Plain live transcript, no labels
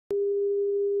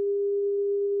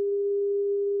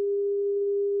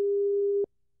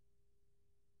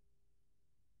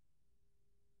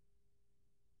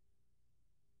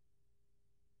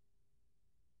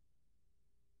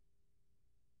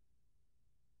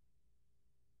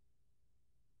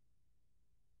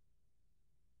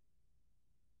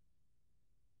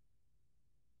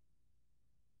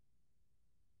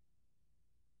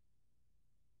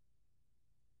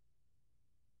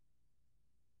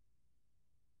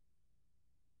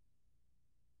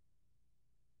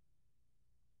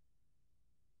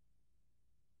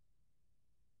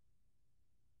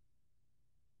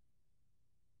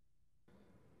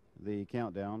The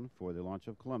countdown for the launch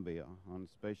of Columbia on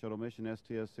Space Shuttle mission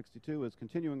STS-62 is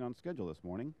continuing on schedule this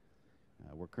morning.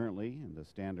 We're currently in the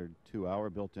standard 2-hour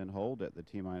built-in hold at the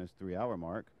T-minus 3-hour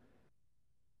mark.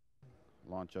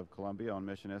 Launch of Columbia on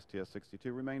mission STS-62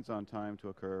 remains on time to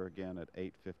occur again at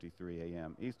 8:53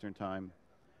 a.m. Eastern Time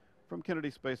from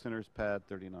Kennedy Space Center's Pad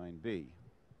 39B.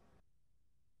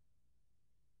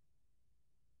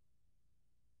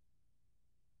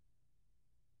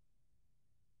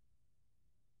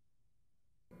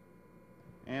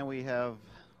 And we have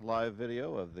live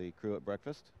video of the crew at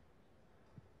breakfast.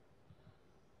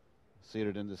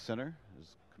 Seated in the center is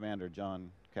Commander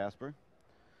John Casper.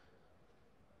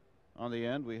 On the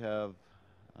end we have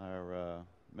our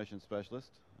mission specialist,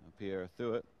 Pierre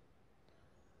Thuet.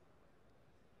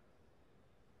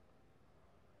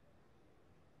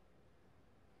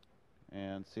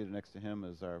 And seated next to him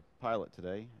is our pilot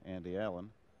today, Andy Allen.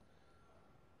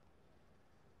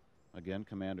 Again,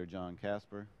 Commander John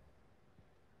Casper.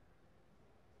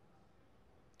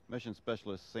 Mission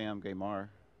Specialist Sam Gaymar.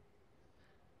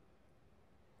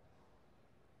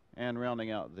 And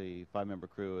rounding out the 5-member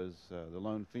crew is the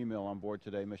lone female on board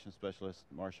today, Mission Specialist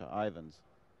Marcia Ivins.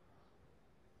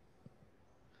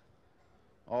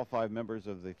 All 5 members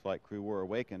of the flight crew were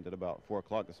awakened at about 4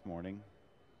 o'clock this morning.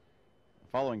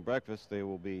 Following breakfast, they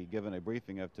will be given a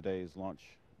briefing of today's launch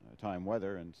time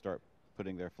weather and start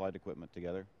putting their flight equipment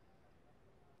together.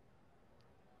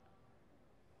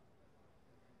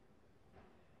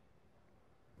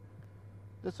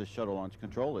 This is shuttle launch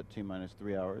control at T-minus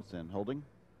 3 hours and holding.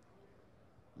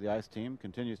 The ICE team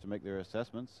continues to make their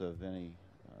assessments of any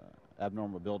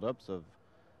abnormal buildups of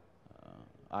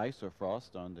ice or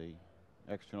frost on the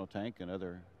external tank and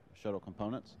other shuttle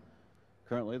components.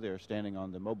 Currently, they're standing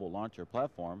on the mobile launcher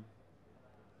platform,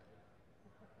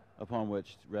 upon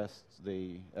which rests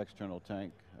the external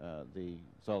tank, the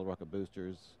solid rocket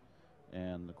boosters,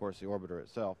 and of course the orbiter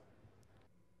itself.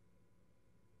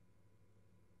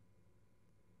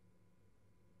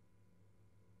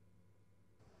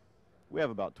 We have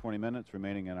about 20 minutes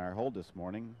remaining in our hold this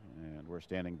morning, and we're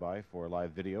standing by for a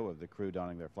live video of the crew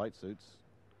donning their flight suits.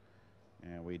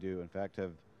 And we do, in fact,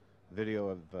 have video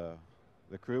of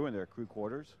the crew in their crew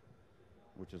quarters,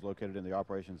 which is located in the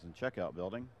Operations and Checkout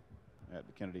building at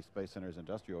the Kennedy Space Center's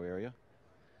industrial area.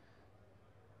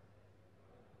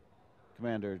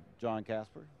 Commander John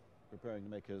Casper, preparing to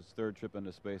make his 3rd trip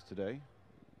into space today,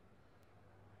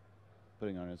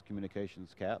 putting on his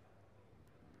communications cap.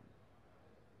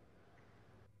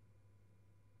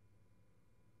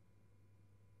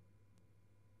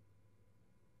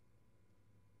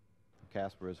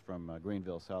 Casper is from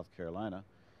Greenville, South Carolina.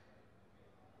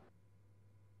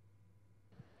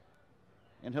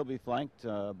 And he'll be flanked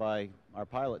by our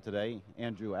pilot today,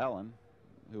 Andrew Allen,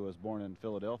 who was born in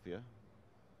Philadelphia.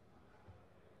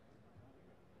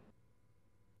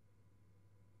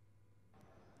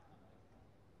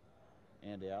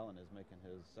 Andy Allen is making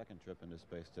his 2nd trip into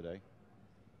space today.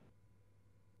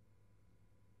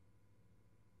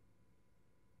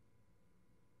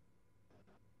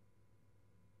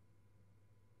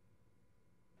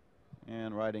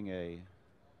 And writing a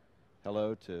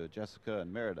hello to Jessica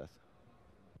and Meredith.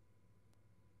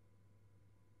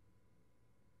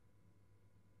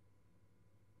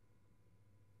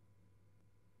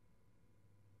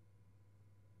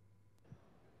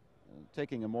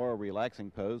 Taking a more relaxing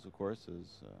pose, of course, is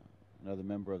another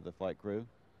member of the flight crew.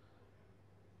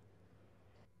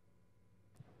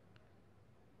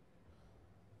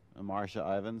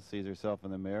 Marcia Ivins sees herself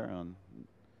in the mirror,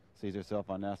 sees herself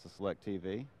on NASA Select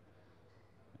TV.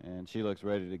 And she looks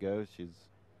ready to go.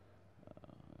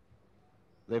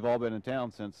 They've all been in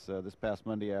town since this past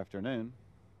Monday afternoon.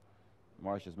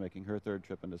 Marcia's making her 3rd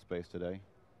trip into space today.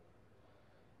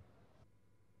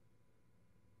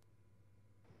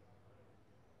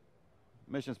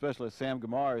 Mission Specialist Sam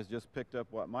Gaymar has just picked up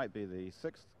what might be the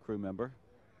 6th crew member.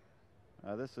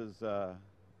 This is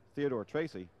Theodore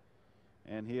Tracy,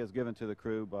 and he is given to the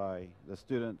crew by the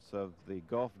students of the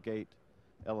Gulf Gate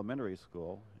Elementary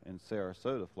School in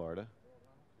Sarasota, Florida. Of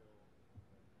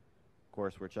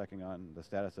course, we're checking on the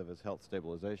status of his health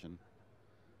stabilization.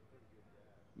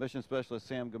 Mission Specialist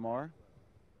Sam Gaymar,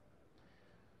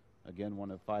 again one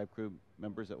of 5 crew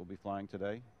members that will be flying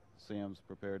today. Sam's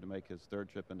prepared to make his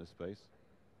 3rd trip into space.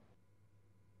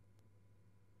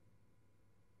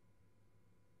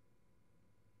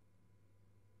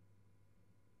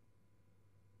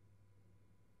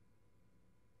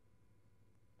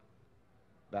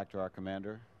 Back to our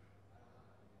commander,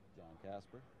 John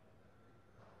Casper.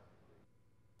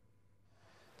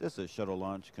 This is shuttle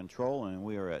launch control, and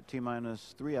we are at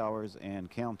T-minus 3 hours and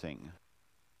counting.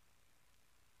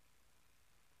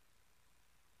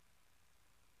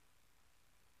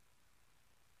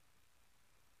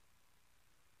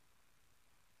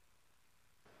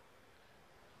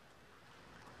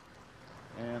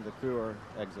 crew are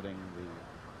exiting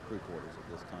the crew quarters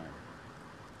at this time.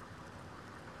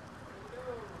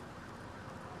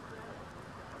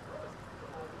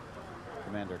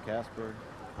 Commander Casper,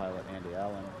 pilot Andy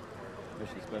Allen,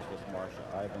 mission specialist Marcia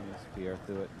Ivins, Pierre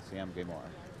Thuet, and Sam Gaymar.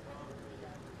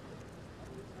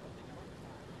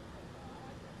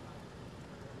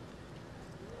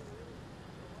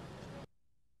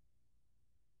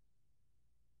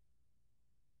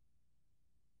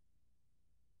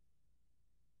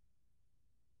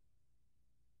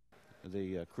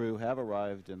 The crew have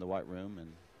arrived in the White Room,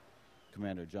 and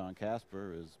Commander John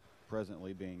Casper is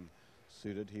presently being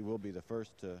suited. He will be the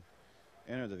first to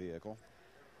enter the vehicle.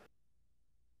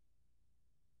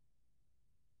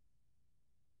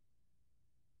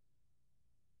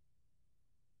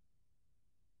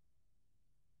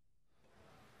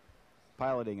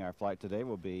 Piloting our flight today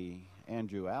will be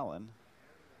Andrew Allen.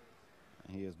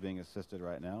 He is being assisted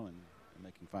right now and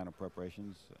making final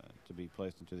preparations to be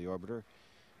placed into the orbiter.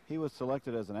 He was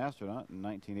selected as an astronaut in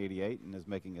 1988 and is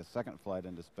making his second flight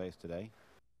into space today.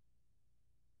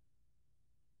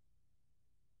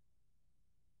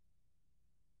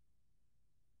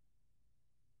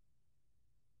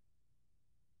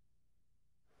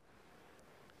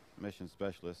 Mission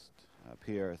specialist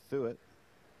Pierre Thuet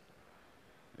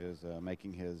is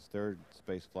making his third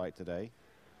space flight today.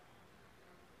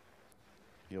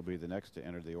 He'll be the next to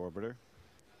enter the orbiter.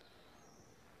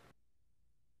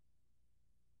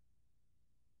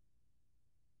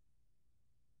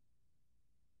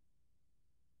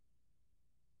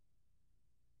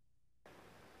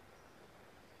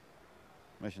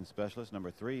 Mission specialist number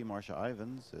 3, Marcia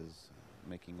Ivins, is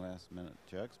making last-minute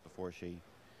checks before she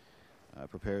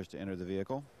prepares to enter the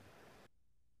vehicle.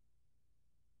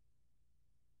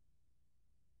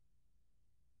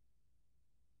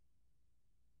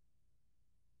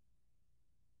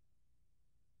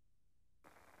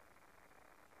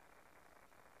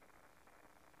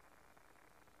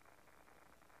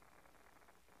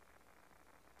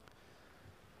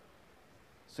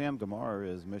 Sam Gaymar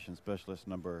is mission specialist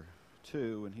number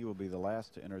 2, and he will be the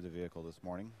last to enter the vehicle this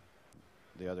morning.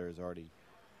 The other is already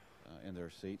in their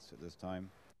seats at this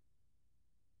time.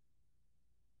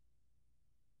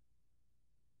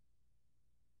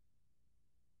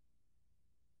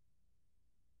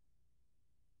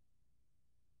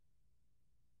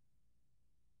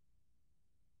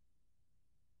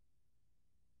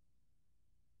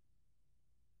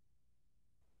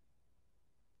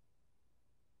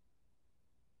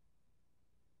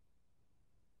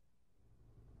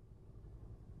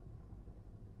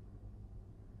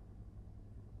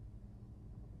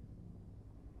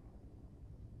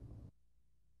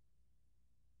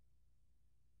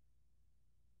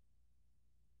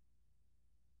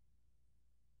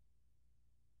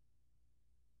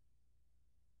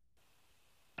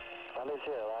 Lundy's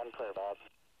here, loud and clear, Bob.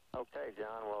 Okay,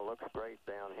 John, well, looks great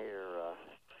down here.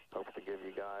 Hopes to give you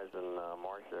guys and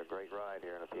Marcia a great ride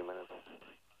here in a few minutes.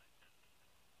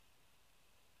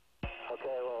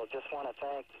 Okay, well, just want to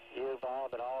thank you,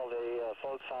 Bob, and all the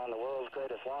folks on the world's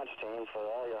greatest launch team for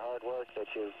all your hard work that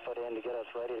you've put in to get us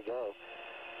ready to go.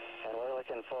 And we're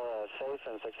looking for a safe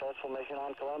and successful mission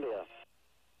on Columbia.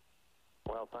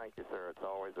 Well, thank you, sir. It's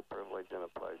always a privilege and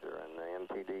a pleasure, and the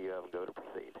NPD go to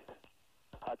proceed.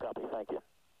 Hot copy, thank you.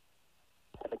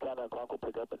 And the countdown clock will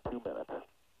pick up in 2 minutes.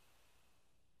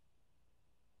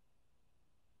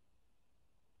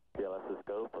 PLS's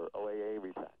go for OAA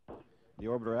retract. The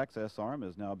orbiter access arm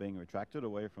is now being retracted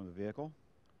away from the vehicle.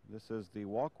 This is the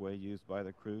walkway used by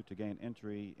the crew to gain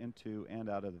entry into and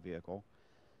out of the vehicle,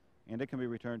 and it can be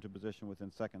returned to position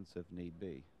within seconds if need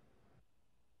be.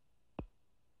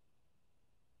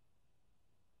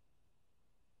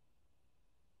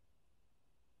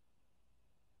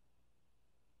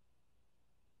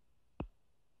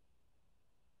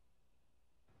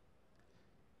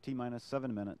 T-minus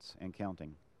 7 minutes and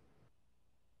counting.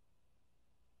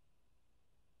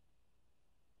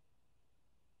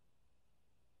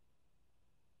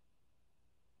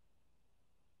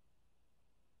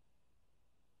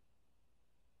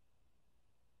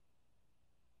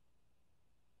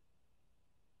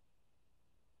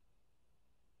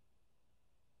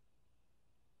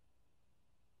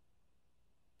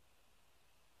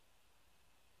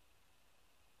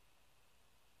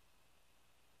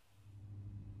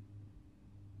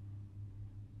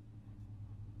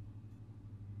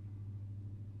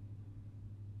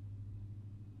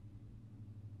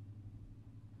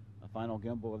 Final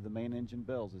gimbal of the main engine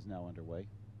bells is now underway.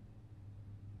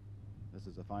 This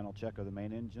is a final check of the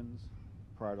main engines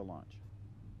prior to launch.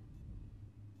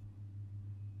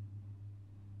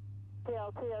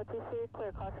 CLT OTC,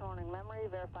 clear caution warning memory,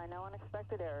 verify no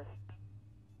unexpected errors.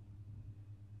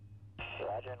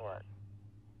 Roger and work.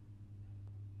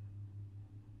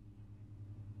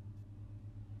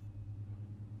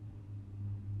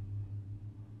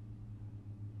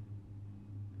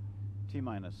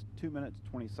 T-minus 2 minutes,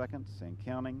 20 seconds and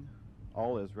counting.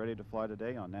 All is ready to fly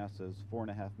today on NASA's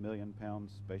 4.5 million pound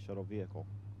space shuttle vehicle.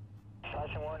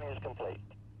 Caution warning is complete.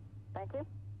 Thank you.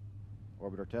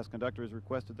 Orbiter test conductor has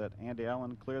requested that Andy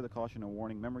Allen clear the caution and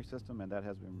warning memory system, and that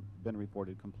has been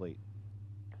reported complete.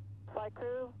 Flight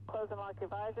crew, close and lock your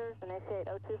visors, initiate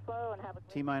O2 flow, and have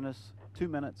a... T-minus 2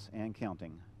 minutes and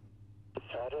counting.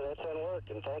 Roger, that's in work,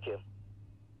 and thank you.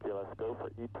 Okay, let's go for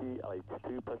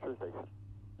ET-LH2 pressurization.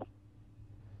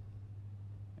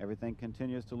 Everything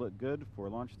continues to look good for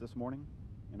launch this morning.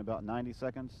 In about 90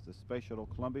 seconds, the Space Shuttle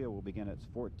Columbia will begin its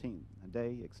 14th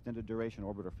day extended duration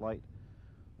orbiter flight,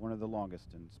 one of the longest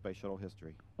in Space Shuttle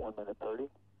history. 1 minute 30.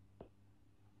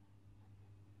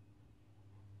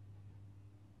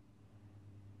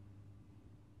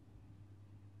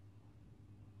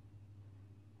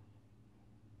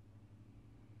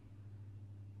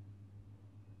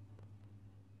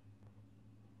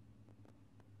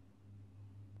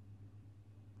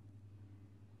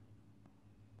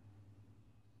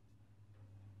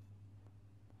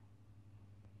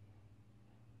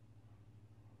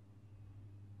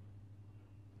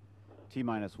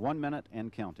 T-minus 1 minute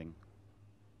and counting.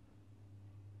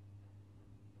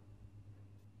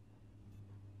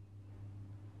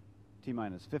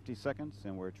 T-minus 50 seconds,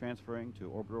 and we're transferring to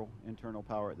orbital internal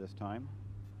power at this time.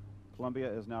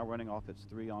 Columbia is now running off its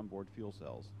 3 onboard fuel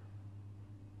cells.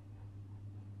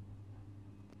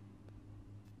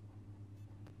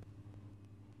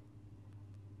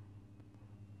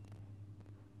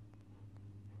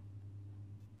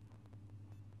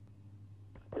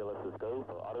 Okay, let's just go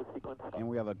for auto sequence. And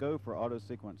we have a go for auto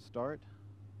sequence start.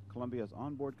 Columbia's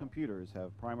onboard computers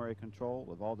have primary control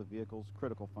of all the vehicle's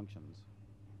critical functions.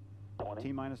 20.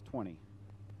 T-minus 20.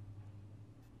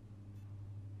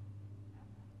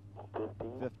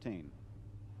 15.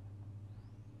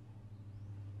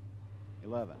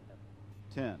 11.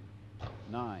 10.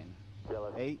 9.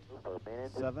 8.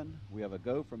 7. We have a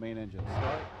go for main engine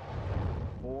start.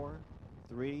 4,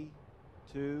 3,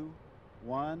 2,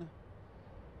 1.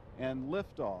 And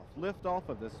liftoff. Liftoff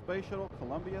of the Space Shuttle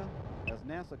Columbia as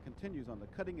NASA continues on the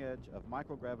cutting edge of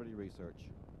microgravity research.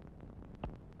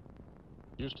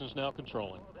 Houston's now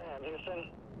controlling. Damn,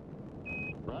 Houston.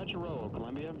 Roger, roll,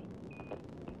 Columbia.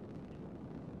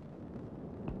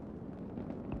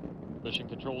 Mission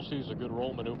Control sees a good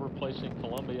roll maneuver, placing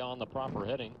Columbia on the proper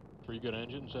heading. 3 good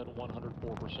engines at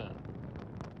 104%.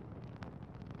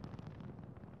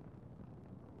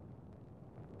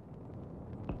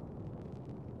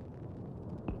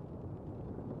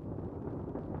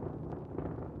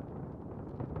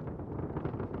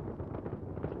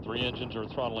 Three engines are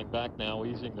throttling back now,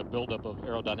 easing the buildup of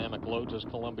aerodynamic loads as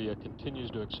Columbia continues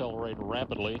to accelerate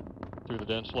rapidly through the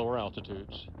dense lower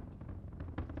altitudes.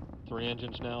 3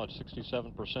 engines now at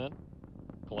 67%.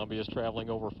 Columbia is traveling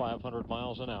over 500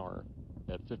 miles an hour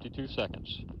at 52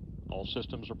 seconds. All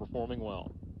systems are performing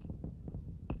well.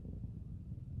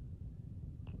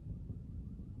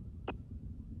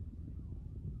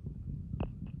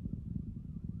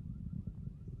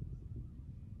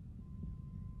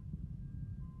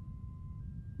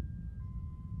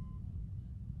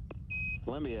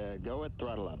 Columbia, go at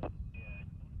throttle up.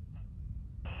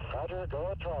 Roger,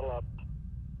 go at throttle up.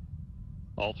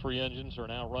 All 3 engines are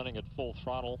now running at full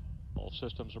throttle. All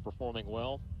systems are performing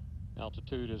well.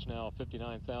 Altitude is now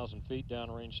 59,000 feet,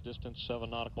 downrange distance 7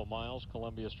 nautical miles.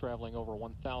 Columbia is traveling over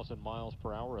 1,000 miles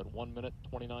per hour at 1 minute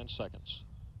 29 seconds.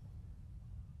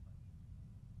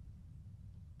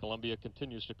 Columbia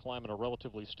continues to climb at a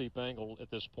relatively steep angle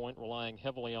at this point, relying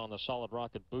heavily on the solid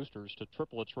rocket boosters to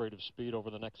triple its rate of speed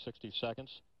over the next 60 seconds.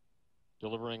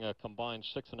 Delivering a combined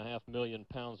 6.5 million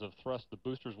pounds of thrust, the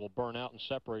boosters will burn out and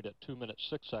separate at 2 minutes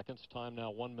 6 seconds. Time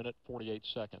now 1 minute 48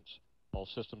 seconds. All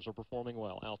systems are performing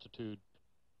well. Altitude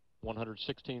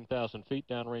 116,000 feet,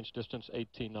 downrange distance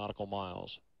 18 nautical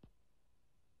miles.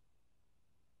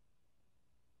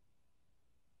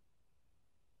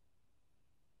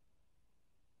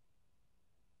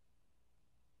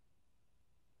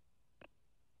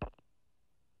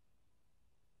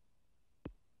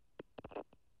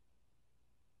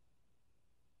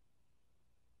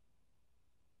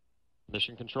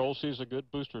 Mission Control sees a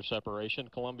good booster separation.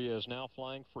 Columbia is now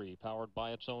flying free, powered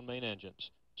by its own main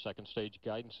engines. Second stage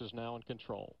guidance is now in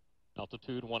control.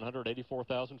 Altitude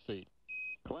 184,000 feet.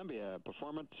 Columbia,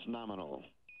 performance nominal.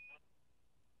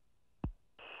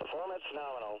 Performance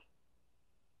nominal.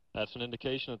 That's an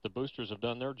indication that the boosters have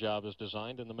done their job as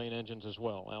designed, and the main engines as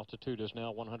well. Altitude is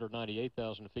now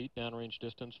 198,000 feet, downrange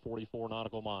distance 44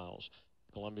 nautical miles.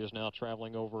 Columbia is now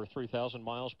traveling over 3,000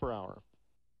 miles per hour.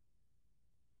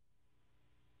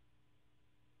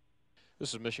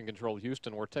 This is Mission Control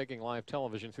Houston. We're taking live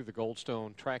television through the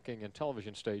Goldstone Tracking and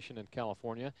Television Station in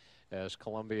California as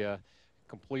Columbia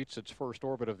completes its first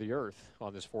orbit of the Earth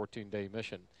on this 14-day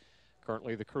mission.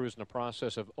 Currently, the crew is in the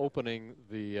process of opening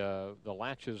the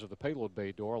latches of the payload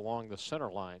bay door along the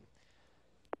center line.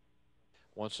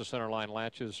 Once the center line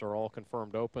latches are all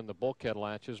confirmed open, the bulkhead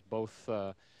latches, both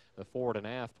the forward and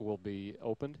aft, will be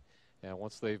opened. And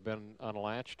once they've been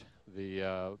unlatched,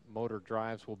 the motor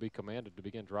drives will be commanded to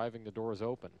begin driving the doors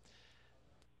open.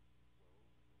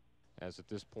 As at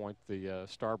this point, the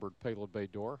starboard payload bay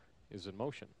door is in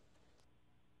motion.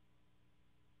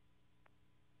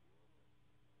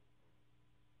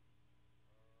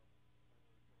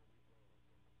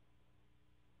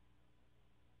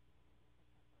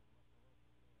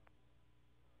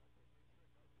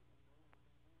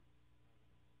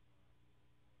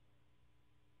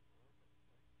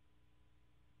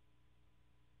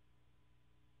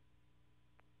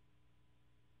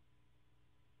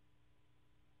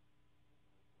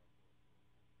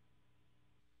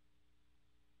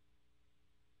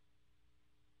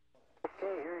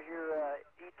 Okay, here's your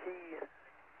ET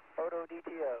photo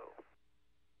DTO.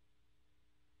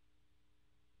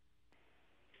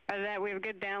 That we have a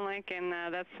good downlink, and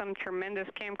that's some tremendous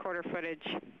camcorder footage.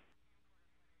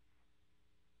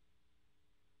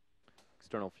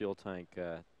 External fuel tank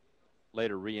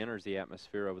later re-enters the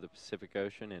atmosphere over the Pacific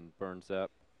Ocean and burns up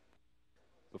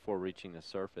before reaching the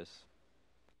surface.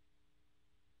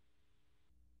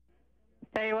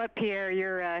 Tell you what, Pierre,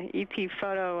 your ET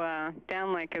photo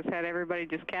downlink has had everybody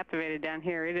just captivated down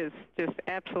here. It is just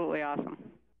absolutely awesome.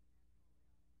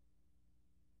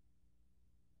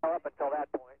 Up until that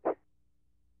point.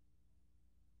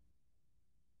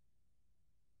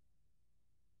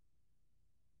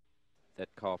 That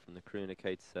call from the crew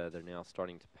indicates they're now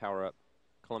starting to power up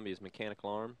Columbia's mechanical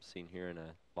arm, seen here in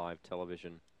a live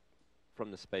television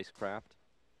from the spacecraft.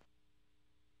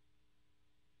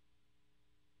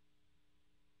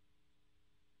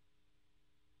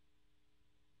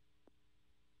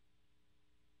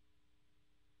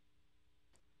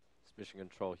 Mission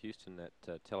Control Houston,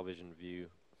 that television view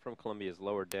from Columbia's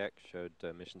lower deck showed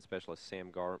Mission Specialist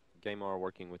Sam Gamar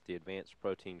working with the Advanced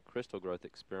Protein Crystal Growth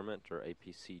Experiment, or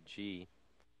APCG,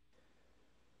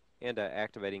 and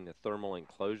activating the thermal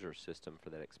enclosure system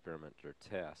for that experiment, or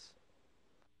TESS.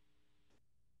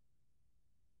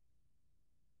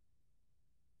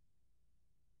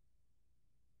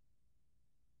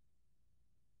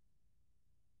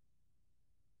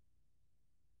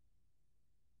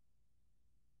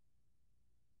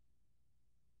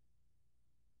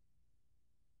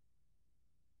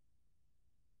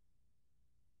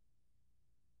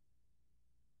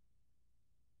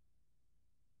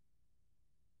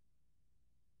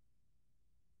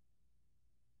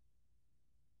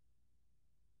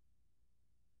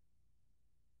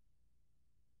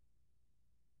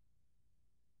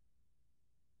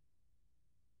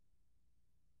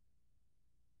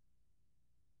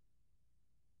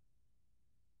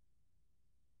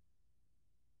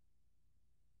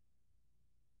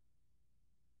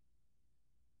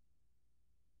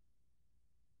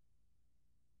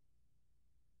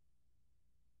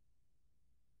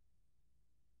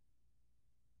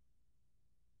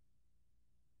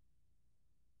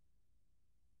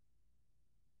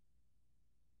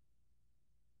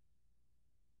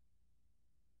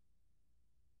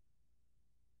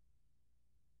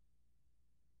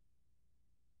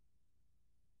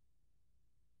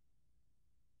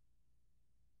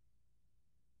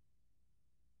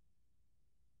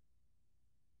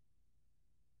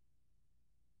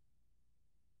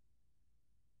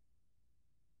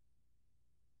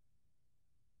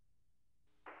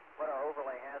 What our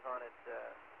overlay has on it,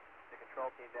 the control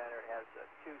team down there, it has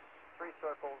three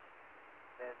circles,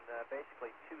 then basically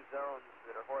two zones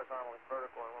that are horizontal and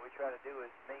vertical. And what we try to do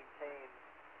is maintain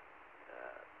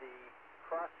the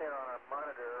crosshair on our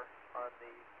monitor on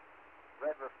the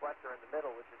red reflector in the middle,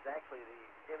 which is actually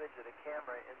the image of the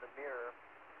camera in the mirror.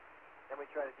 Then we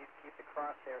try to keep the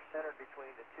crosshair centered between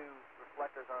the two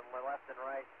reflectors on the left and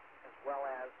right, as well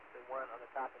as the one on the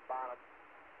top and bottom,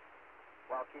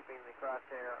 while keeping the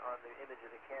crosshair on the image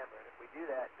of the camera. And if we do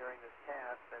that during this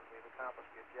task, then we've accomplished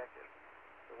the objective.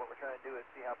 So what we're trying to do is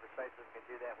see how precisely we can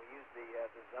do that. We use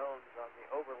the zones on the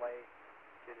overlay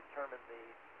to determine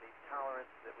the tolerance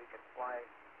that we can fly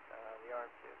the arm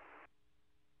to.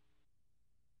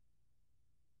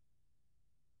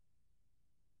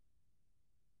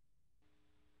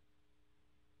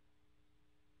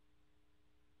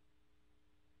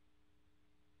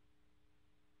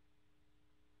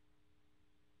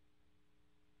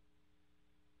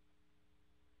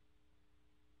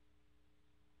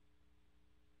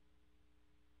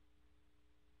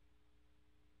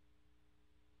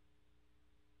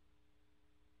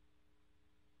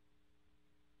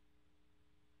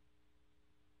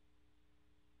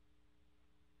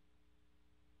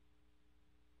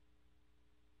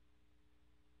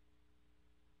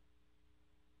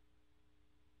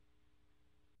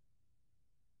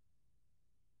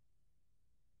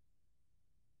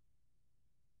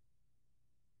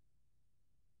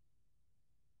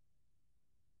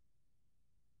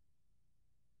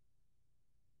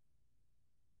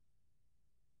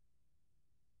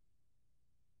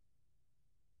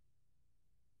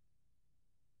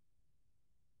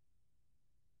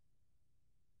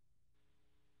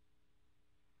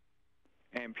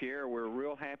 And Pierre, we're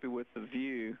real happy with the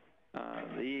view.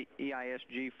 The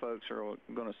EISG folks are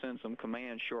going to send some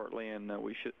commands shortly, and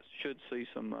we should see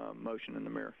some motion in the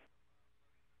mirror.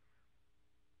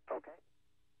 Okay.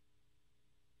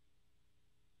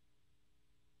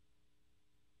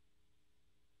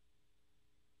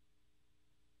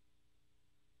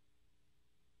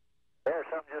 There,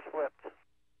 something just flipped.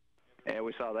 Yeah,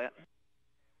 we saw that.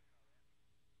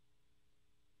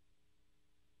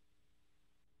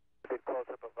 Good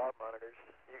close-up of our monitors.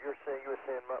 You were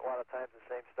seeing a lot of times the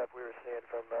same stuff we were seeing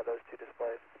from those two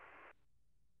displays.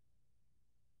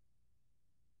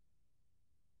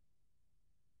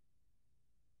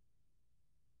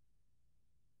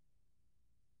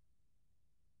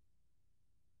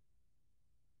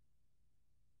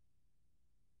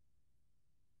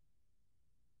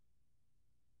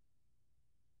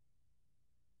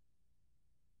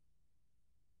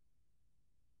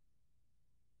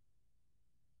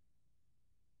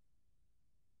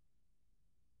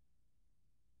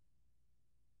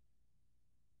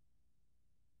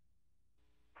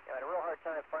 I had a real hard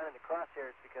time finding the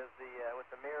crosshairs because with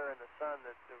the mirror and the sun,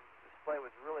 the display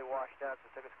was really washed out,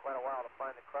 so it took us quite a while to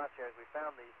find the crosshairs. We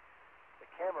found the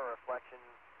camera reflection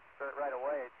right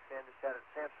away. Sam just had it.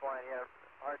 Sam's flying. He had a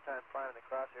hard time finding the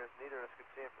crosshairs. Neither of us could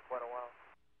see them for quite a while.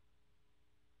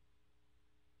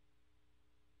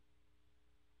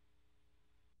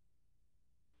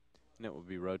 And it will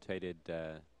be rotated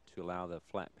to allow the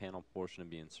flat panel portion to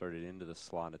be inserted into the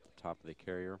slot at the top of the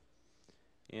carrier.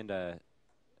 And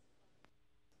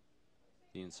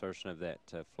the insertion of that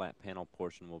flat panel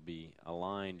portion will be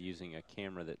aligned using a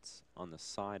camera that's on the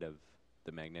side of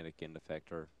the magnetic end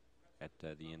effector at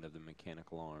the end of the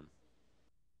mechanical arm.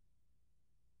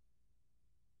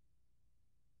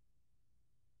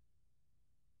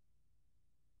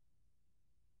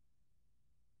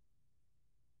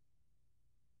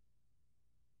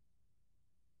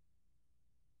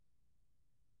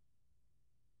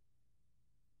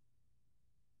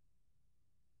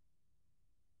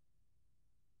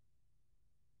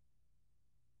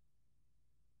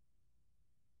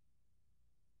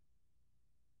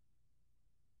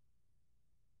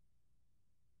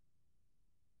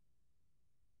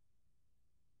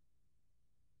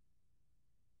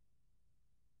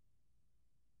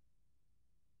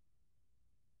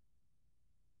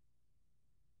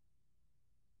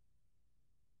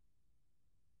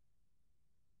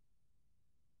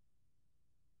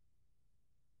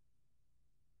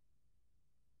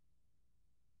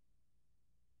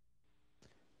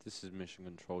 This is Mission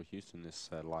Control Houston. This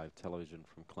live television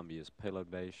from Columbia's payload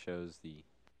base shows the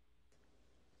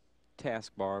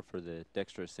taskbar for the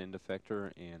dexterous end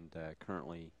effector, and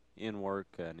currently in work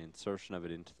an insertion of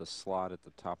it into the slot at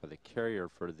the top of the carrier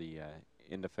for the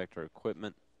end effector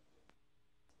equipment.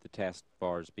 The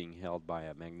taskbar is being held by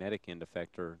a magnetic end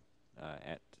effector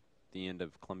at the end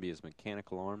of Columbia's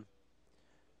mechanical arm.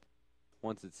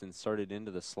 Once it's inserted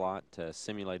into the slot,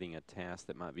 simulating a task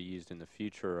that might be used in the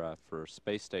future for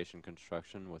space station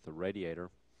construction with a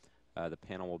radiator, the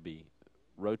panel will be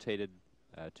rotated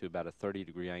to about a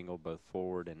 30-degree angle both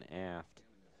forward and aft.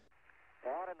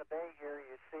 Out in the bay here,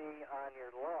 you see on your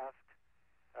left,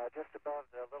 just above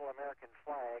the little American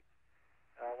flag,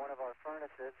 one of our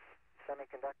furnaces,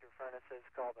 semiconductor furnaces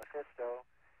called Mephisto,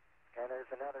 and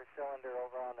there's another cylinder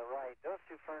over on the right. Those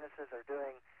two furnaces are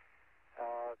doing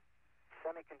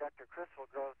semiconductor crystal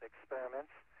growth experiments,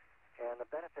 and the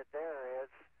benefit there is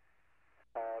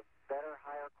better,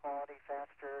 higher quality,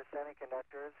 faster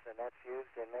semiconductors, and that's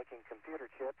used in making computer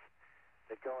chips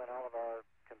that go in all of our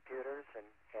computers and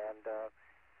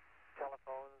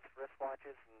telephones,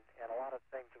 wristwatches, and a lot of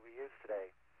things that we use today.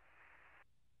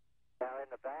 Now in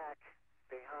the back,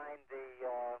 behind the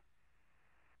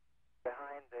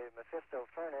Mephisto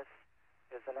furnace,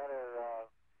 is another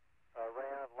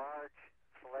round, large,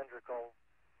 cylindrical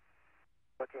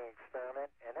looking experiment,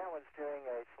 and that one's doing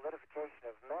a solidification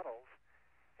of metals,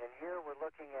 and here we're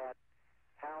looking at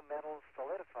how metals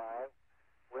solidify,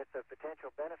 with the potential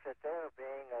benefit there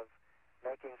being of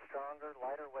making stronger,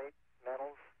 lighter weight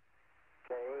metals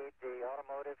to aid the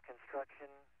automotive, construction,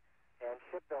 and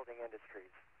shipbuilding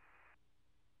industries.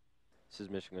 This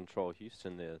is Mission Control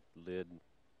Houston. The lid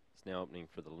is now opening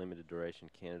for the limited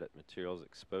duration candidate materials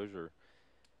exposure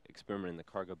experiment in the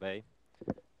cargo bay.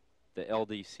 The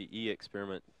LDCE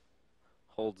experiment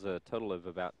holds a total of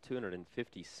about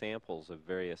 250 samples of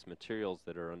various materials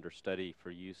that are under study for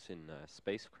use in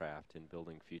spacecraft, in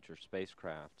building future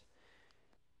spacecraft.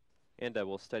 And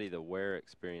we'll study the wear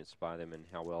experienced by them and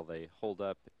how well they hold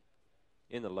up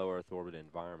in the low Earth orbit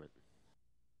environment.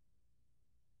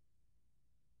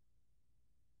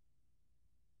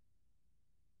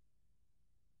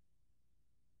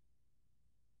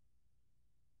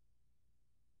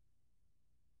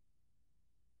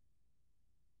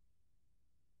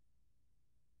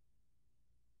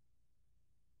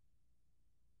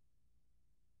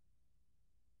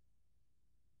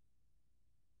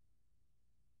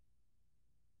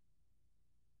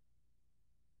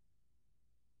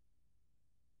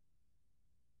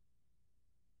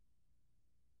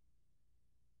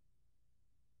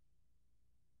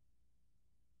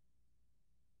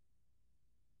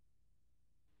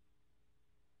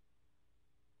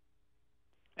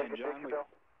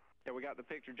 John, we got the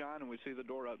picture, John, and we see the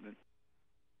door opening.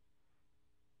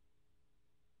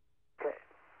 Okay.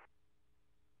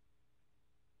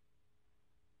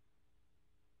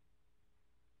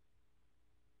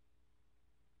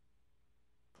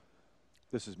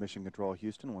 This is Mission Control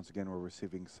Houston. Once again, we're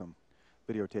receiving some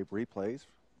videotape replays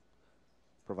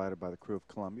provided by the crew of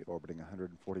Columbia, orbiting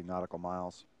 140 nautical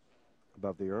miles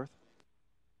above the Earth.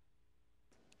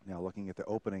 Now looking at the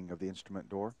opening of the instrument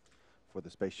door for the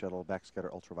Space Shuttle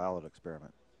Backscatter Ultraviolet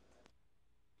experiment.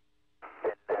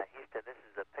 And Houston, this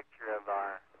is a picture of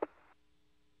our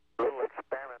little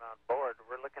experiment on board.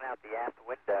 We're looking out the aft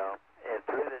window, and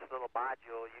through this little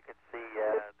module, you can see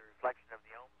the reflection of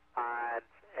the Ohms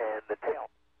pods and the tail.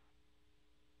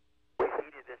 We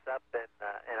heated this up in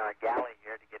our galley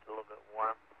here to get a little bit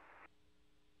warm.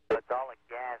 So it's all a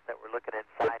gas that we're looking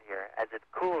inside here. As it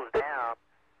cools down,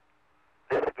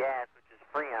 this gas, which is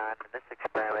Freon in this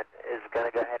experiment, is going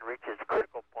to go ahead and reach its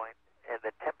critical point, and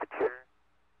the temperature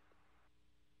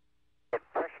and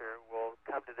pressure will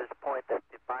come to this point that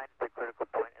defines the critical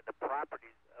point, and the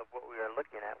properties of what we are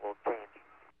looking at will change.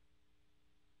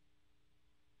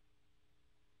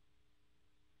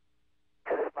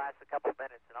 So this lasts a couple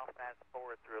minutes, and I'll fast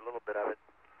forward through a little bit of it.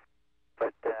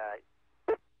 But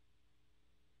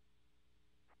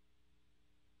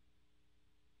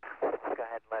let's go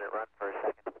ahead and let it run for a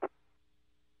second.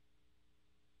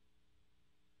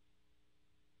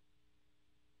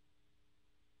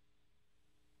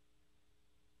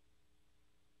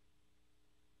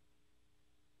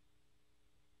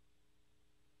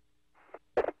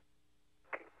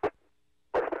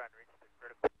 We're starting to reach the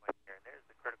critical point here, and there's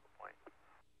the critical point.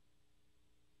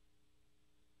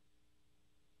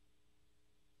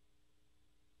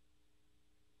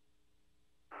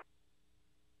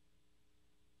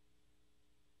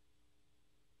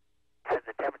 As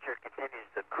the temperature continues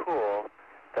to cool,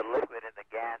 the liquid and the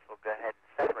gas will go ahead and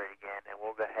separate again, and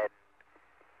we'll go ahead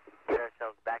and get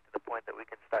ourselves back to the point that we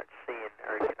can start seeing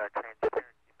or get our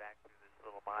transparency back through this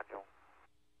little module.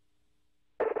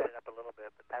 Sped it up a little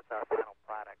bit, but that's our final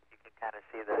product. You can kind of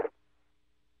see the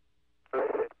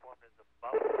liquid formed as a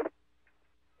bubble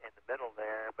in the middle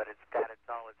there, but it's got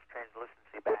all its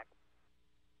translucency back,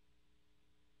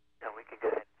 and we can go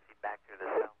ahead and see back through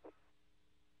the cell.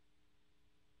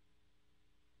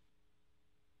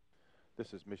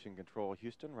 This is Mission Control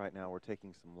Houston. Right now we're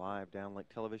taking some live downlink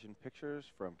television pictures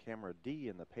from camera D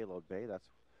in the payload bay. That's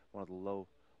one of the low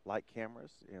light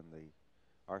cameras in the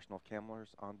arsenal of cameras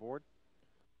on board.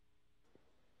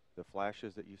 The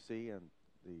flashes that you see and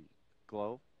the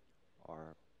glow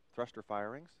are thruster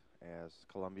firings as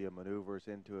Columbia maneuvers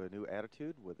into a new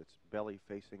attitude with its belly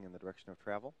facing in the direction of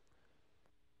travel.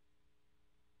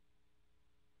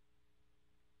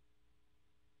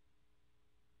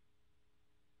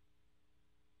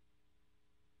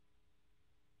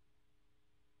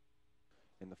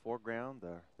 In the foreground,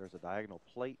 there's a diagonal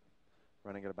plate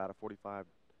running at about a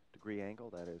 45-degree angle.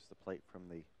 That is the plate from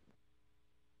the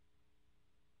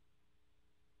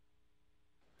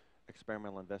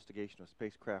experimental investigation of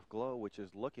spacecraft glow, which is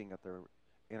looking at the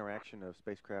interaction of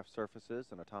spacecraft surfaces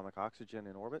and atomic oxygen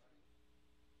in orbit.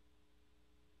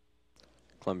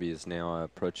 Columbia is now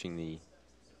approaching the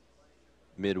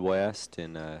Midwest,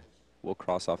 and we'll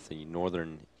cross off the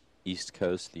northern east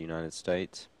coast of the United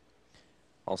States.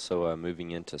 Also moving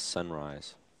into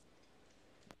sunrise.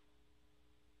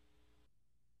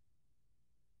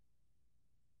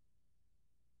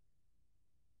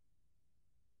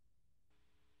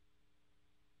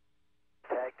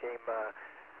 Tag team,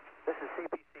 this is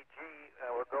CPCG.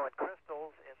 We're growing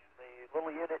crystals in the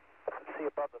little unit you see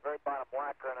above the very bottom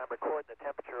locker, and I'm recording the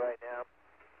temperature right now.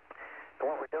 And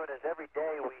what we're doing is every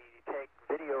day we take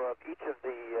video of each of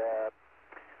the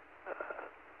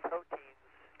proteins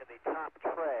in the top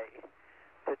tray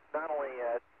to not only,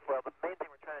 well, the main thing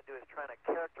we're trying to do is trying to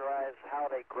characterize how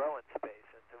they grow in space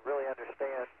and to really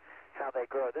understand how they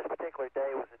grow. This particular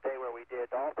day was a day where we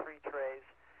did all three trays,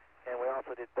 and we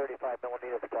also did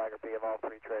 35mm photography of all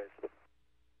three trays.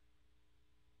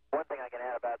 One thing I can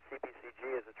add about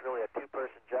CPCG is it's really a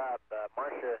two-person job.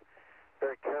 Marcia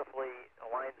very carefully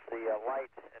aligns the light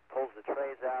and pulls the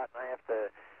trays out, and I have to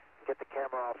get the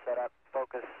camera all set up,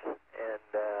 focus, and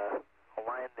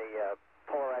align the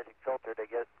polarizing filter to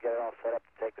get it all set up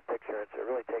to take the picture. And so it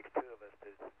really takes two of us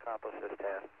to accomplish this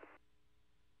task.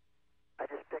 I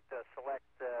just picked a select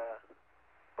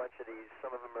bunch of these.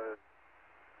 Some of them are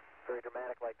very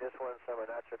dramatic like this one, some are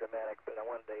not so dramatic, but I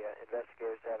wanted the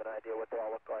investigators to have an idea what they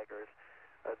all look like, or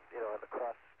you know, the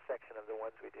cross section of the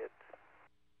ones we did.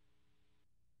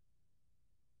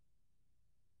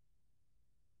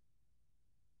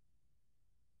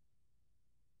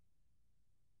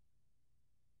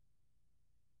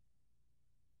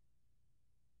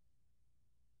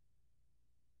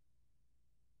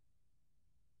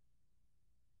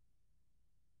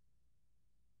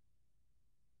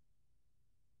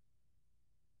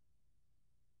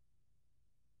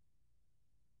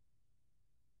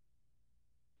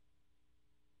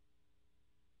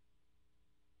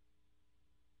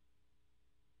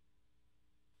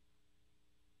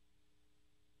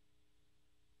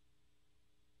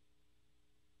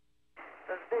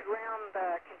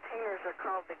 pointers are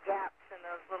called the gaps, and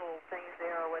those little things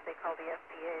there are what they call the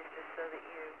FPAs, just so that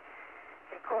you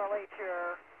can correlate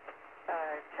your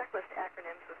checklist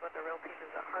acronyms with what the real pieces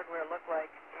of hardware look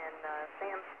like. And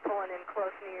Sam's pulling in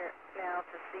close near now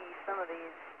to see some of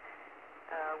these.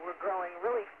 We're growing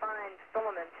really fine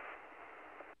filaments.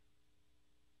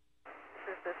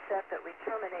 This is the set that we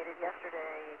terminated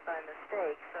yesterday by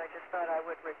mistake, so I just thought I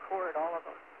would record all of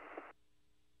them.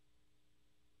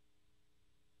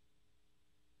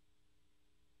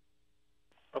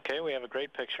 Okay, we have a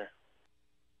great picture.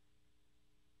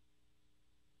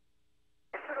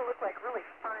 They sort of look like really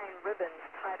fine ribbons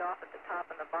tied off at the top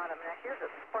and the bottom. Now here's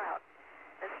a sprout.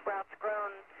 This sprout's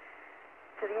grown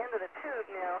to the end of the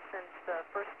tube now since the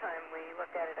first time we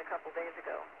looked at it a couple days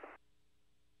ago.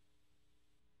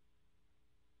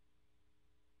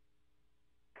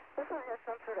 This one has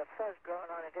some sort of fuzz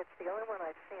growing on it. It's the only one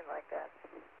I've seen like that.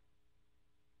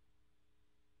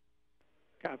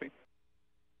 Copy.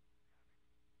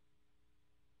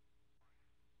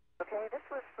 Okay, this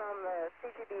was from the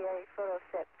CGBA photo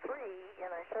set 3,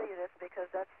 and I show you this because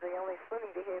that's the only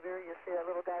swimming behavior. You see that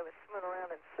little guy was swimming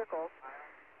around in circles.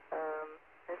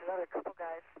 There's another couple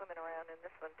guys swimming around in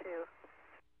this one, too.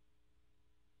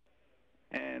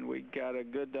 And we got a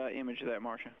good image of that,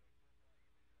 Marcia.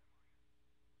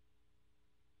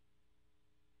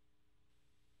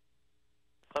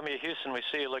 Columbia Houston, we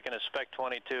see you looking at Spec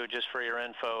 22. Just for your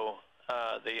info,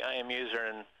 the IMUs are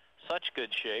in such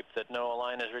good shape that no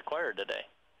align is required today.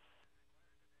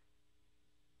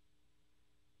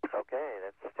 Okay,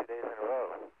 that's 2 days in a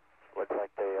row. Looks like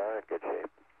they are in good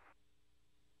shape.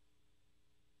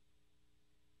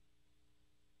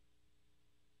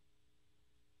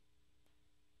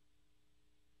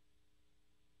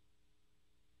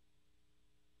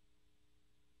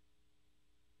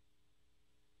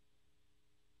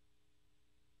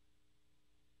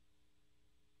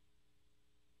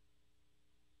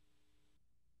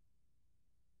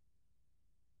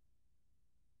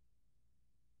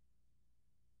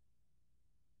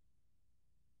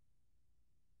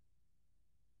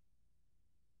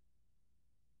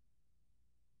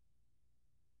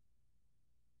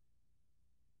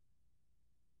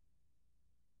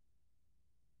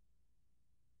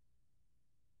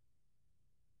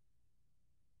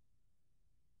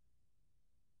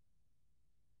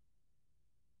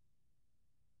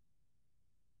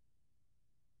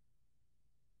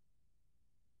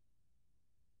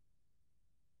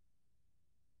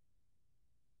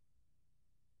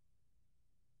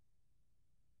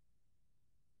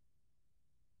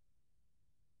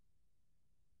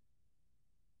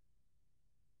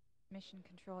 Mission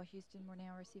Control Houston, we're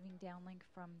now receiving downlink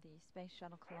from the Space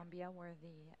Shuttle Columbia, where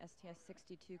the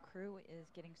STS-62 crew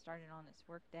is getting started on its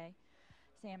workday.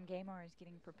 Sam Gamar is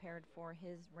getting prepared for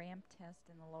his ramp test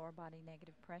in the lower body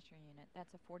negative pressure unit.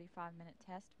 That's a 45-minute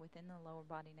test within the lower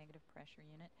body negative pressure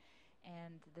unit,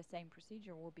 and the same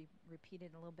procedure will be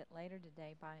repeated a little bit later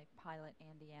today by pilot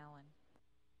Andy Allen.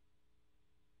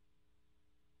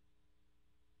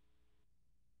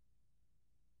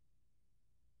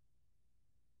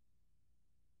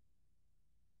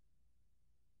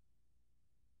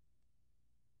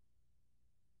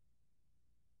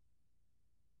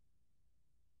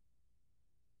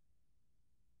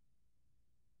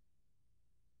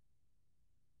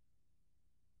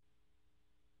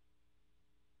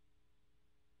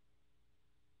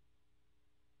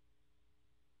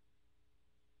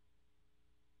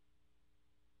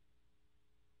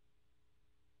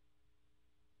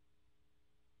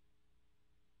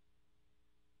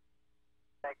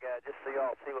 Just so you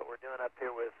all see what we're doing up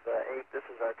here with 8, this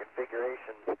is our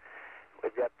configuration.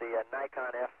 We've got the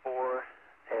Nikon F4,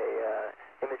 a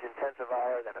image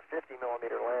intensifier, then a 50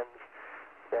 millimeter lens,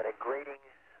 then a grating,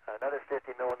 another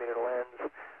 50 millimeter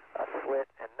lens, a slit,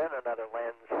 and then another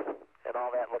lens, and all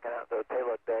that looking out the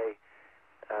payload bay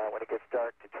when it gets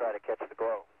dark to try to catch the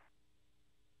glow.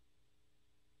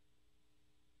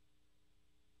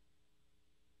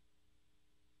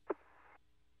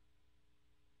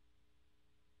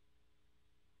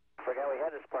 Forgot we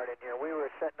had this part in here. We were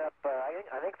setting up,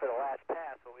 I think for the last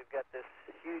pass, but we've got this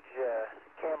huge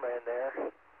camera in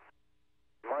there.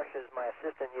 Marcia's my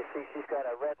assistant. You see she's got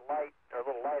a red light, or a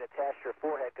little light attached to her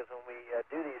forehead, because when we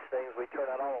do these things, we turn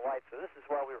on all the lights. So this is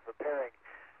while we were preparing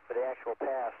for the actual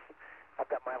pass. I've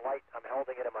got my light. I'm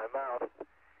holding it in my mouth.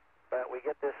 But we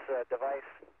get this device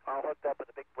all hooked up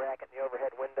with a big bracket in the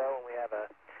overhead window, and we have a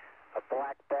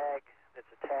black bag that's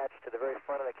attached to the very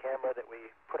front of the camera that we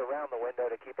put around the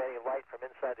window to keep any light from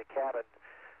inside the cabin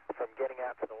from getting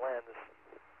out to the lens.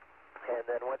 And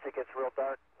then once it gets real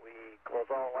dark, we close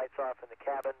all the lights off in the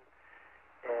cabin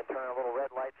and turn our little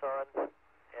red lights on.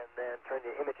 and then turn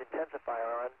the image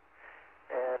intensifier on.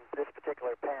 And this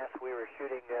particular pass, we were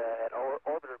shooting at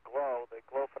orbiter glow, the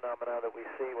glow phenomena that we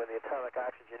see when the atomic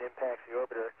oxygen impacts the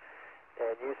orbiter,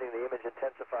 and using the image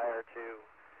intensifier to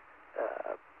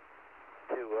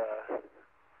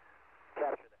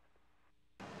capture that.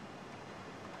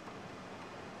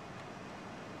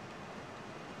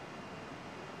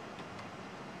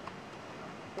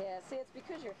 Yeah, see, it's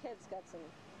because your head's got some,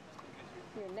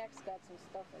 your neck's got some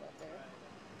stuff in it there.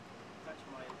 Touch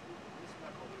my, this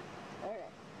knuckle here. Okay.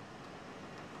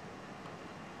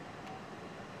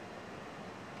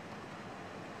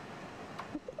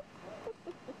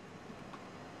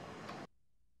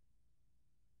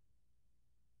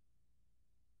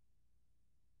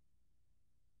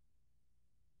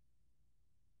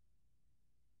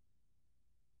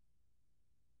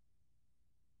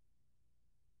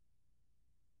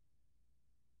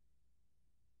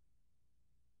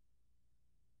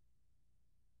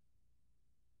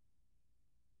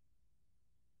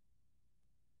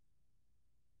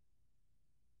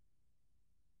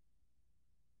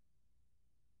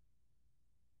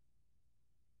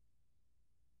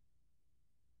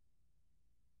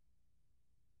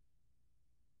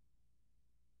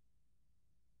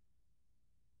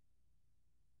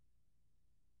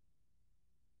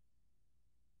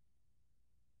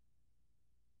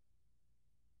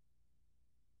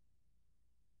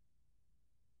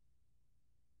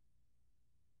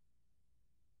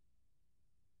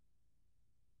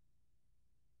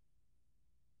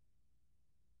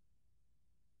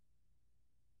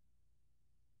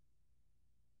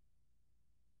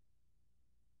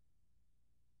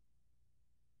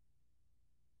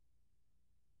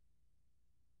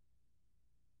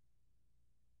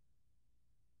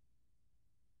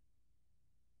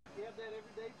 You have that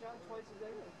every day, John? Twice a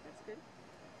day? That's good.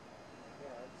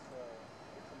 Yeah,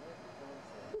 it's amazing.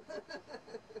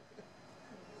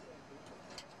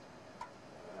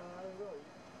 I don't know.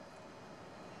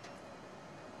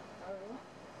 I don't know.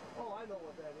 Oh, I know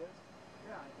what that is.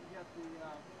 Yeah, you got the,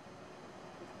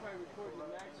 it's probably recording the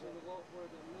max or the low, or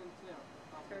the min temp.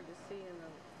 It's hard to see in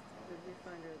the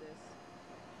viewfinder of this.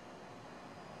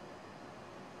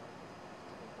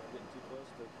 Getting too close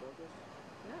to focus?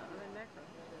 No, I'm in macro.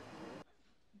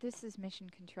 This is Mission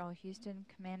Control Houston.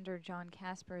 Commander John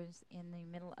Casper is in the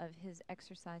middle of his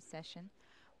exercise session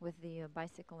with the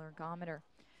bicycle ergometer.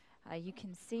 You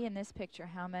can see in this picture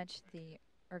how much the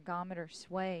ergometer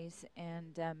sways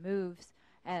and moves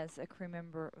as a crew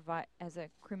member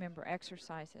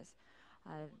exercises.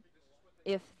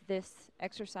 If this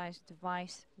exercise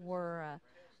device were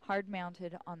hard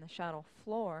mounted on the shuttle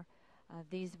floor,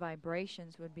 these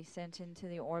vibrations would be sent into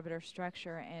the orbiter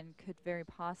structure and could very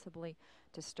possibly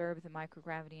disturb the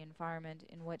microgravity environment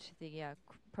in which the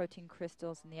protein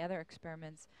crystals and the other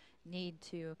experiments need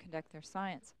to conduct their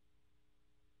science.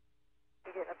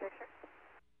 You getting a picture?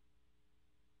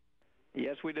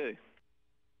 Yes, we do.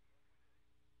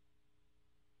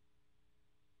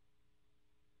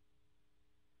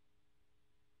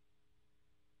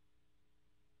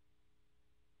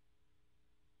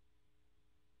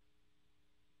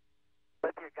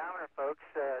 Let the ergometer folks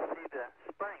see the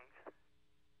springs,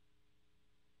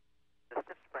 the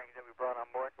stiff springs that we brought on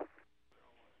board.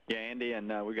 Yeah, Andy,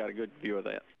 and we got a good view of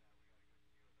that.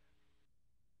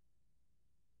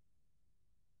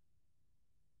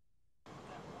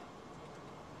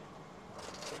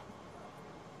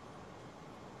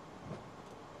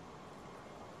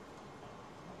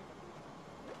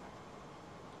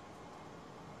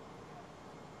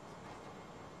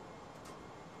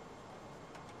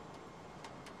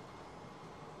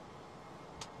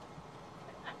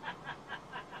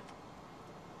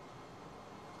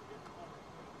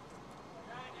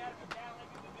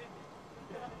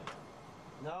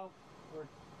 No, we're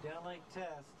downlink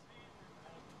test.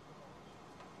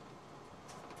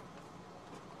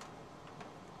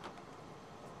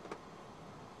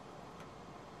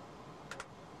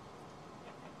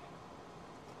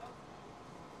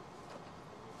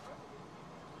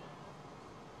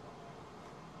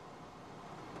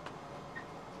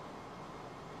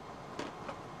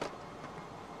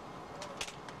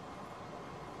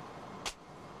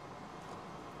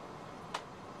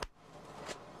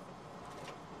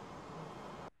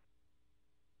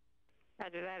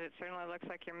 Roger that. It certainly looks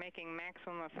like you're making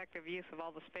maximum effective use of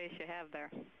all the space you have there.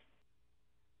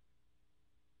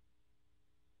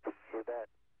 You bet.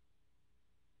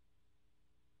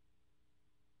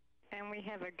 And we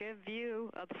have a good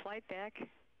view of the flight deck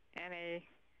and a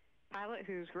pilot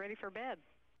who's ready for bed.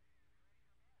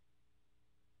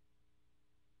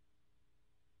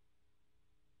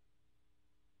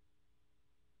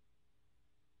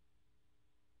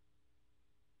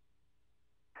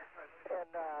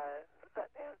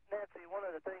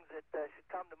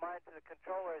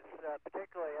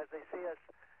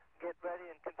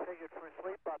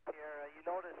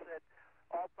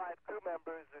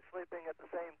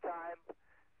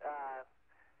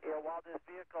 while this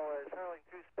vehicle is hurling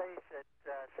through space at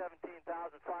 17,500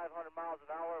 miles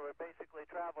an hour, we're basically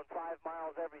traveling 5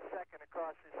 miles every second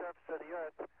across the surface of the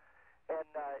Earth. And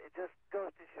it just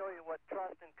goes to show you what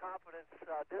trust and confidence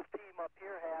this team up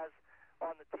here has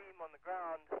on the team on the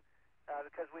ground,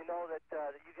 because we know that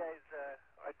you guys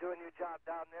are doing your job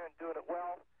down there and doing it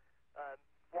well,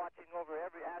 watching over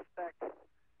every aspect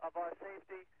of our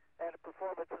safety and the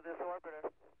performance of this orbiter.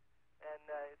 And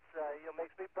it's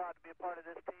makes me proud to be a part of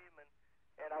this team.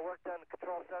 And I worked on the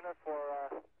control center for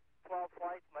 12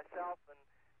 flights myself,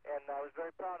 and I was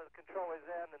very proud of the controllers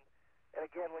then. And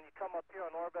again, when you come up here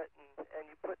on orbit and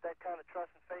you put that kind of trust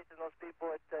and faith in those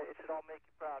people, it should all make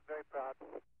you proud, very proud.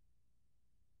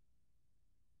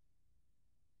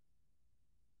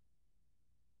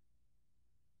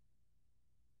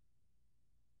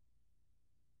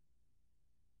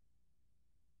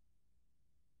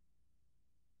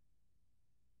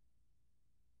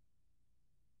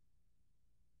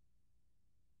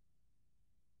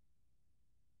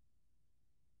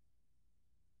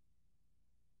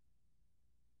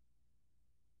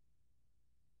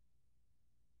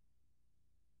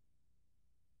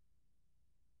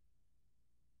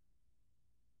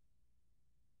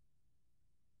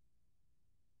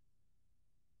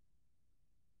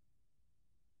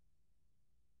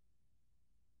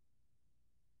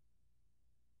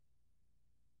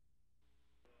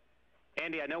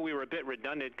 Andy, I know we were a bit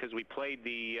redundant because we played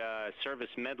the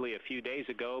service medley a few days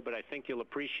ago, but I think you'll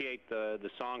appreciate the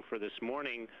song for this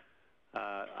morning.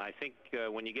 I think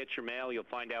when you get your mail, you'll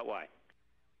find out why.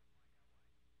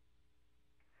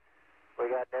 We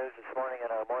got news this morning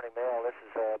in our morning mail. This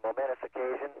is a momentous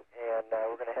occasion, and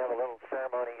we're going to have a little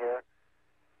ceremony here.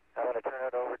 I'm going to turn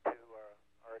it over to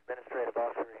our administrative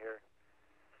officer here,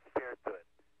 Spirit to it.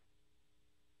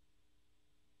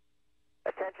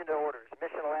 Attention to orders.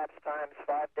 Mission elapsed times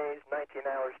 5 days, 19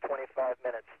 hours, 25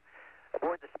 minutes.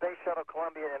 Aboard the Space Shuttle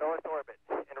Columbia in Earth orbit,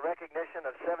 in recognition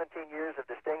of 17 years of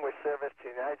distinguished service to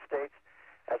the United States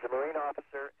as a Marine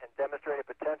officer and demonstrated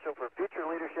potential for future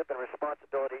leadership and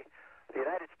responsibility, the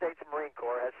United States Marine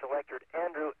Corps has selected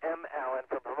Andrew M. Allen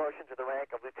for promotion to the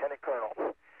rank of Lieutenant Colonel.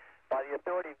 By the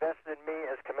authority vested in me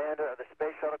as commander of the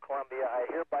Space Shuttle Columbia, I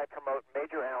hereby promote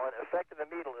Major Allen, effective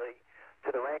immediately, to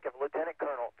the rank of Lieutenant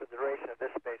Colonel for the duration of this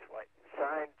space flight.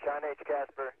 Signed, John H.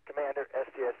 Casper, Commander,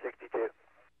 STS-62.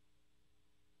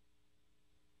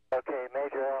 Okay,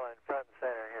 Major Allen, front and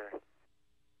center here.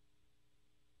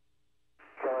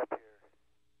 Show up here.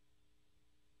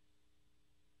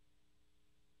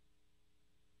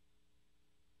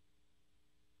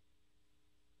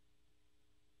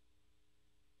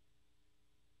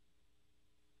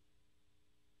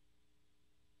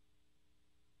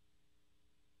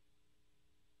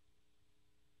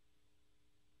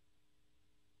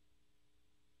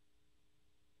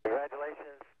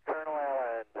 Congratulations, Colonel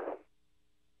Allen.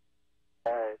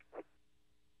 All right.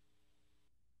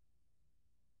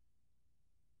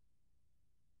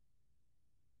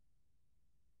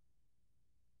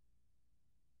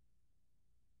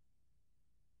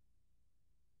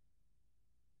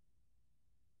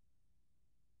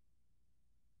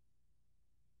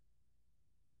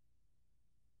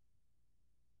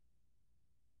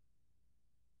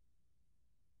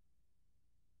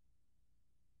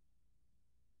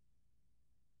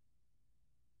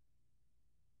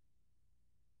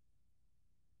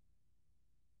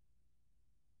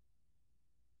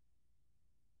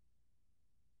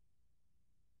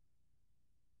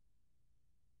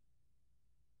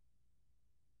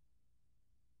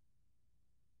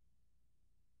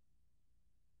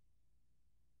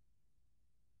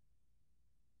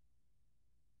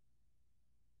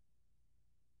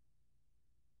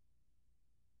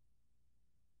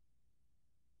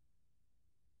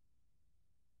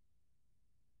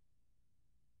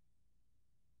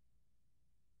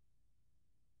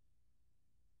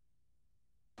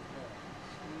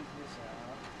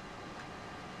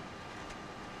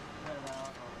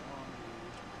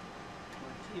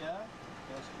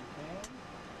 Best you can.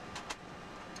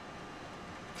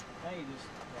 Now you just,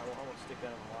 yeah, well, I won't stick that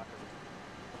in the locker.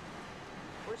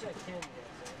 Where's that tin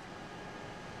yet, sir?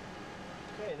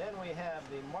 Okay, then we have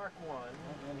the Mark 1.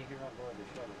 And here on board the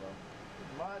shuttle, though.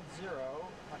 Mod 0,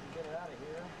 if I can get it out of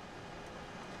here.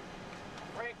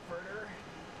 Frankfurter.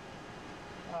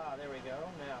 Ah, there we go.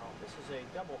 Now, this is a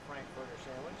double Frankfurter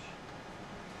sandwich.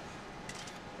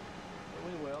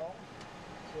 We will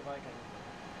see if I can.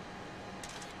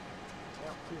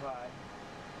 Yep, too high.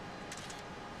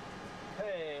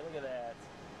 Hey, look at that.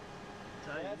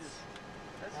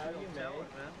 That's how you make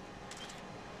it, man.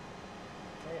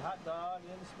 A hot dog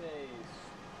in space.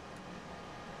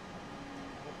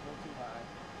 Don't go too high.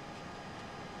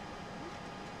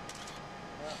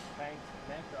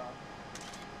 Banked off.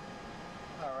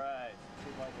 All right.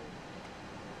 Seems like it.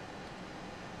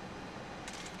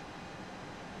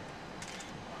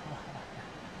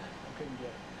 I couldn't get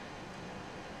it.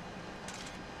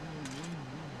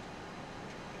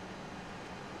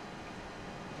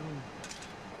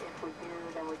 If we do,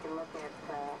 then we can look at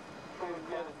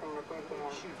photographing the big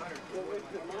end.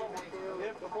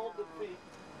 If the hold the feet.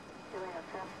 Doing a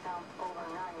test dump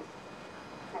overnight.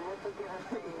 And this will give us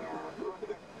a look at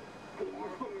the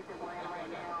attitude that we're in right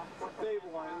now.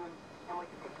 Stabilizing. And we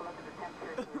can take a look at the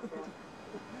temperatures and stuff.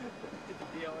 Get the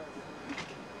DLS.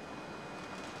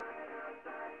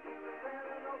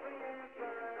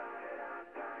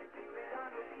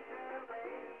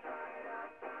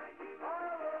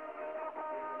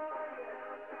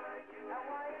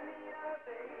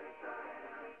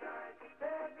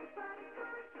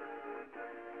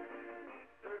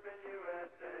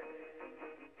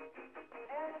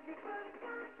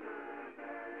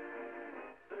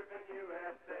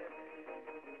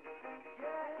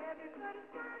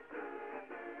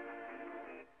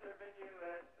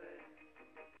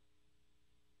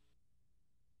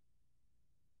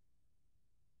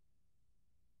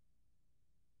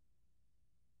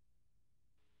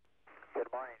 Good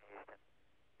morning, Houston.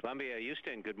 Columbia,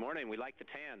 Houston, good morning. We like the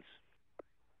TANs.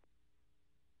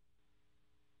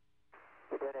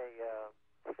 We did a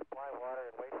supply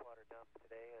water and wastewater dump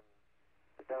today, and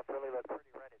the dump really looked pretty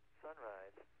right at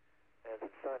sunrise as the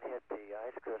sun hit the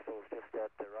ice crystals just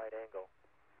at the right angle.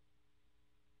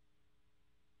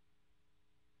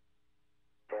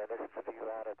 And this is a view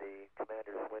out of the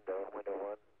commander's window, window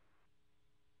 1.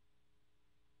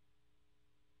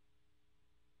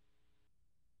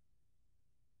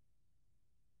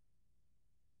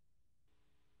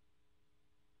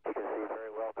 You can see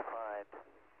very well defined,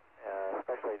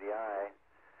 especially the eye.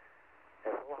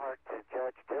 It's a little hard to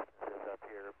judge distances up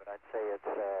here, but I'd say it's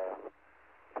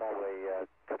probably a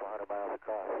couple hundred miles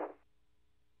across.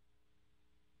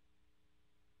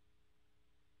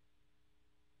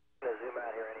 I'm going to zoom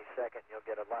out here any second, you'll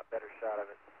get a lot better shot of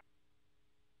it.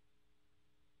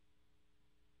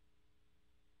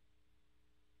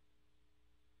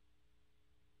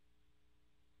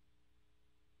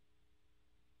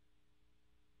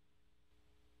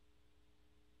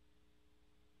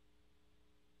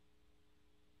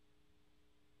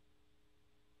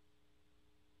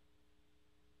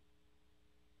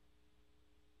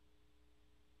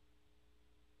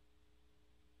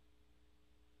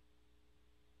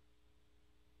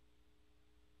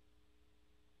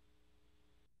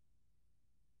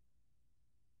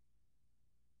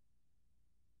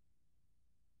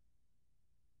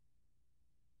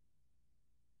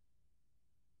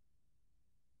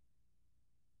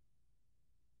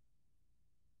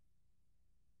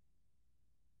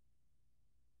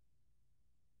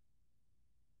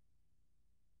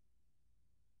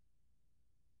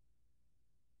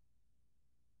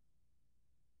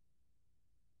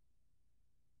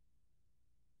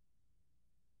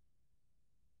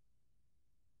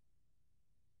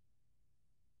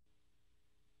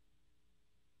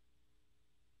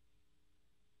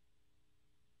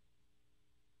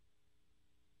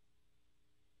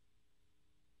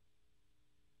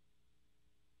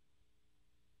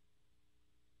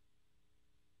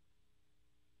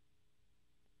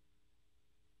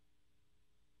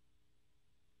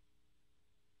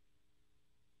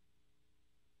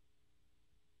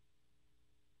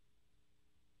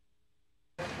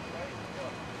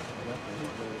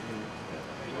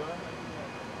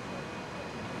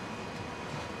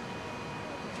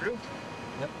 Through?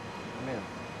 Yep. I'm in. Okay.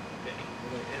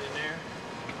 We're going to get in there.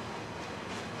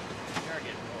 We are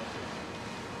getting closer.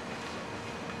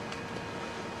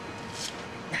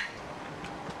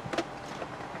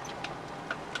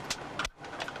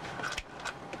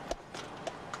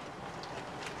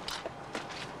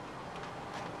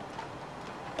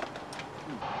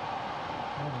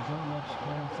 There's not much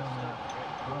chance on that.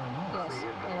 Yes,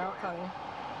 and I'll call you.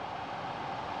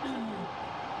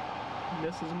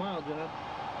 This is a mile job.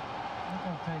 I'm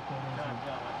going to take that easy.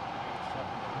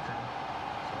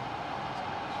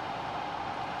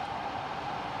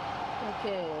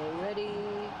 Okay,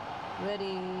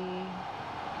 ready,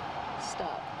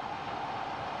 stop.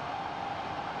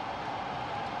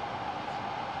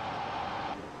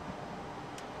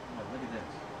 Oh, look at this.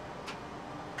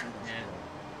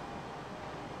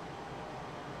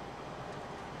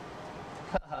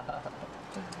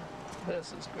 This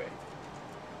is great.